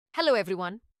Hello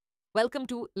everyone. Welcome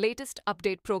to latest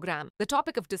update program. The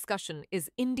topic of discussion is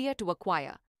India to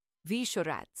acquire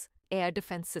VSHORADS air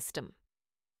defense system.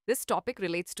 This topic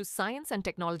relates to science and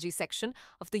technology section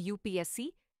of the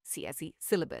UPSC CSE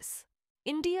syllabus.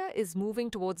 India is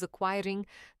moving towards acquiring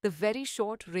the very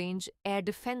short range air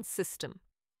defense system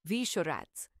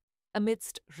VSHORADS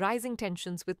amidst rising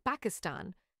tensions with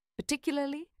Pakistan,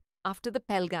 particularly after the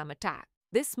Pahalgam attack.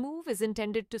 This move is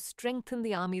intended to strengthen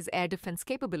the Army's air defense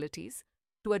capabilities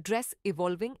to address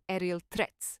evolving aerial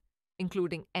threats,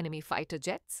 including enemy fighter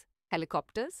jets,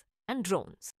 helicopters, and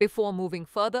drones. Before moving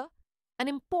further, an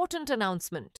important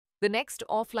announcement. The next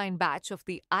offline batch of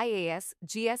the IAS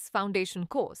GS Foundation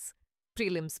course,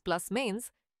 Prelims plus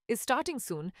Mains, is starting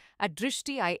soon at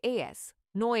Drishti IAS,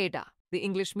 Noida. The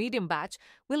English medium batch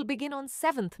will begin on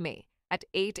 7th May at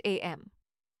 8 a.m.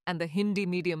 and the Hindi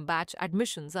medium batch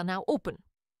admissions are now open.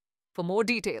 For more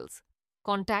details,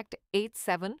 contact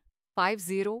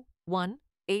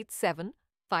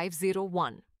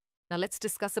 8750187501. Now let's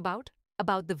discuss about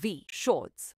the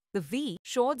VSHORADS. The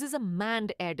VSHORADS is a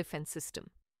manned air defense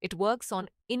system. It works on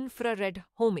infrared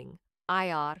homing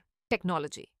IR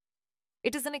technology.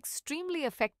 It is an extremely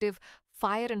effective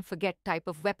fire and forget type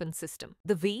of weapon system.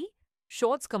 The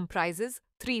VSHORADS comprises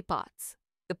three parts: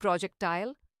 the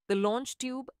projectile, the launch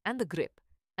tube and the grip,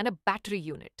 and a battery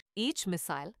unit. Each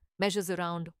missile measures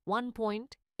around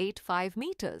 1.85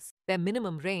 meters. Their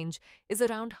minimum range is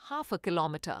around half a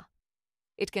kilometer.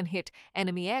 It can hit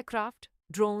enemy aircraft,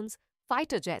 drones,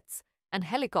 fighter jets, and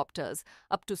helicopters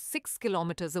up to 6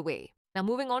 kilometers away. Now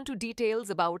moving on to details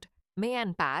about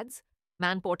Manpads,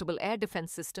 man-portable air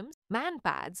defense systems.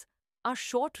 Manpads are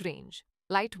short-range,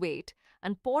 lightweight,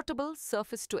 and portable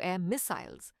surface-to-air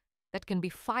missiles that can be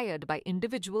fired by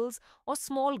individuals or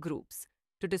small groups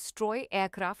to destroy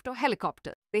aircraft or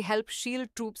helicopters. They help shield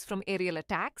troops from aerial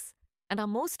attacks and are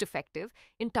most effective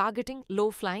in targeting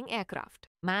low-flying aircraft.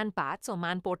 Manpads or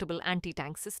man-portable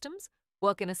anti-tank systems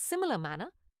work in a similar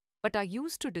manner but are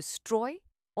used to destroy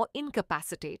or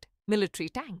incapacitate military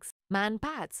tanks.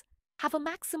 Manpads have a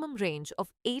maximum range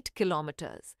of 8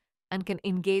 kilometers and can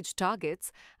engage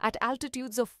targets at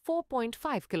altitudes of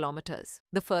 4.5 kilometers.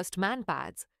 The first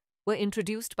Manpads were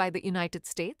introduced by the United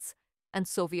States and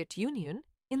Soviet Union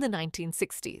in the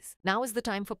 1960s. Now is the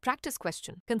time for practice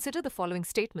question. Consider the following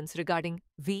statements regarding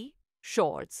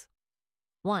VSHORADS.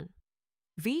 1.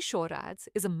 VSHORADS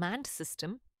is a manned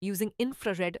system using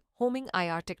infrared homing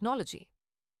IR technology.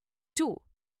 2.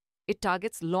 It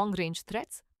targets long-range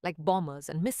threats like bombers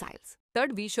and missiles.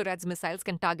 Third, VSHORADS missiles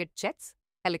can target jets,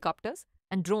 helicopters,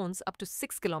 and drones up to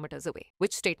 6 kilometers away.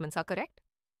 Which statements are correct?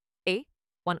 A.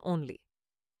 1 only.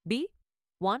 B.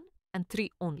 1 and 3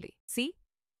 only. C.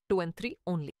 2 and 3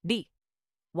 only. D.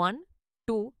 1,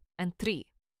 2 and 3.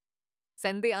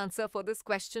 Send the answer for this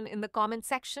question in the comment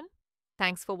section.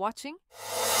 Thanks for watching.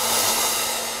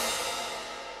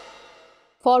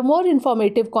 For more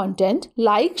informative content,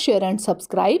 like, share and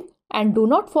subscribe, and do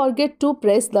not forget to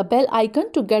press the bell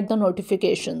icon to get the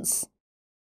notifications.